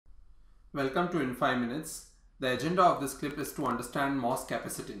Welcome to In 5 Minutes. The agenda of this clip is to understand MOS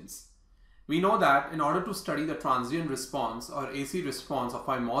capacitance. We know that in order to study the transient response or AC response of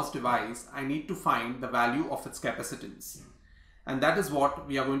a MOS device, I need to find the value of its capacitance. And that is what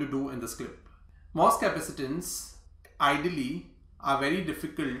we are going to do in this clip. MOS capacitance ideally are very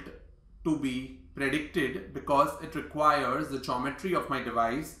difficult to be predicted because it requires the geometry of my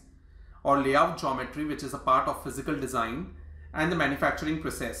device or layout geometry, which is a part of physical design, and the manufacturing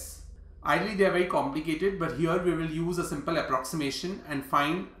process. Ideally, they are very complicated, but here we will use a simple approximation and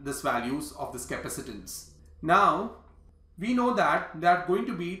find this values of this capacitance. Now, we know that there are going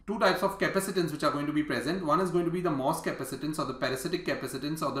to be two types of capacitance which are going to be present. One is going to be the MOS capacitance or the parasitic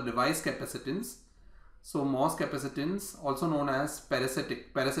capacitance or the device capacitance. So MOS capacitance, also known as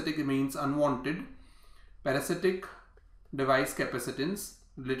parasitic. Parasitic means unwanted. Parasitic device capacitance,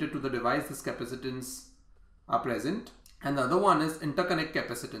 related to the device, this capacitance are present. And the other one is interconnect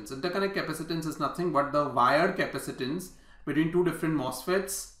capacitance. Interconnect capacitance is nothing but the wired capacitance between two different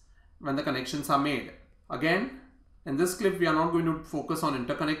MOSFETs when the connections are made. Again, in this clip, we are not going to focus on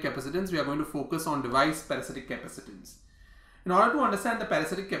interconnect capacitance. We are going to focus on device parasitic capacitance. In order to understand the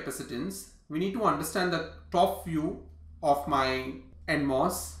parasitic capacitance, we need to understand the top view of my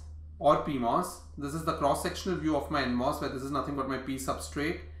NMOS or PMOS. This is the cross-sectional view of my NMOS, where this is nothing but my P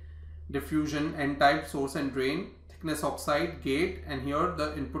substrate, diffusion, N-type, source and drain, thickness oxide, gate, and here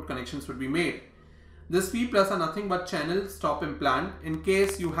the input connections would be made. This P plus are nothing but channel stop implant. In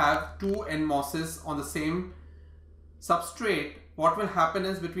case you have two NMOSs on the same substrate, what will happen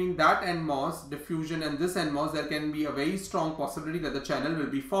is between that NMOS, diffusion, and this NMOS, there can be a very strong possibility that the channel will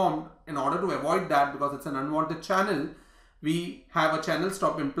be formed. In order to avoid that, because it's an unwanted channel, we have a channel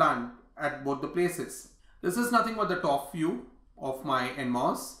stop implant at both the places. This is nothing but the top view of my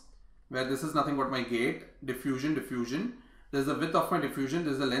NMOS, where this is nothing but my gate, diffusion. There's the width of my diffusion,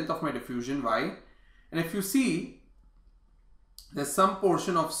 there's the length of my diffusion, Y. And if you see, there's some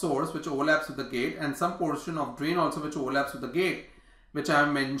portion of source which overlaps with the gate and some portion of drain also which overlaps with the gate, which I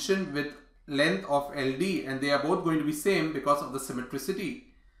have mentioned with length of LD, and they are both going to be same because of the symmetricity.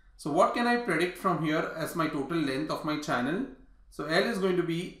 So what can I predict from here as my total length of my channel? So L is going to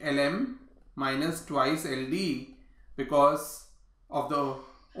be LM minus twice LD because of the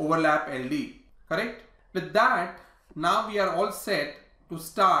overlap LD, correct? With that, now we are all set to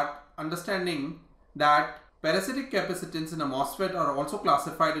start understanding that parasitic capacitance in a MOSFET are also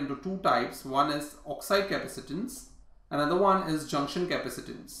classified into two types. One is oxide capacitance, another one is junction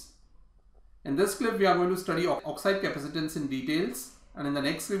capacitance. In this clip, we are going to study oxide capacitance in details, and in the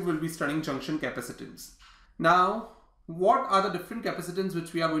next clip, we will be studying junction capacitance. Now, what are the different capacitance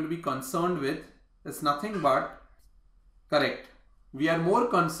which we are going to be concerned with? It's nothing but, correct, we are more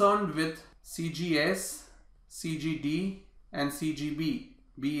concerned with CGS, CGD, and CGB.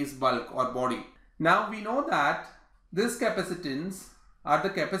 B is bulk or body. Now we know that this capacitance are the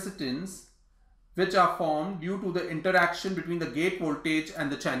capacitance which are formed due to the interaction between the gate voltage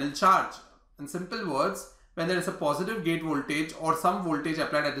and the channel charge. In simple words, when there is a positive gate voltage or some voltage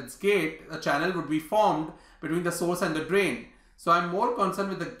applied at its gate, a channel would be formed between the source and the drain. So I'm more concerned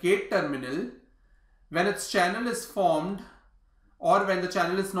with the gate terminal when its channel is formed or when the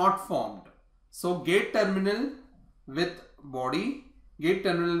channel is not formed. So gate terminal with body, gate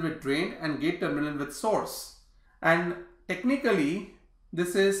terminal with drain, and gate terminal with source. And technically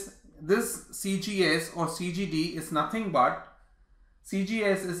this CGS or CGD is nothing but,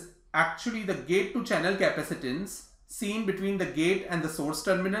 CGS is actually the gate to channel capacitance seen between the gate and the source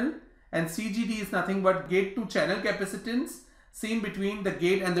terminal, and CGD is nothing but gate to channel capacitance seen between the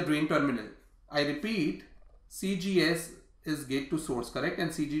gate and the drain terminal. I repeat, CGS is gate to source, correct, and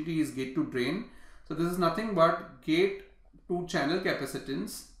CGD is gate to drain. So this is nothing but gate to channel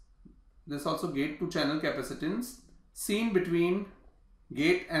capacitance. This also gate to channel capacitance seen between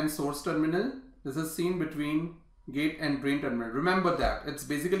gate and source terminal. This is seen between gate and drain terminal. Remember that it's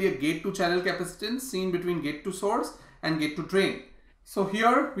basically a gate to channel capacitance seen between gate to source and gate to drain. So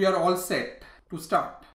here we are all set to start.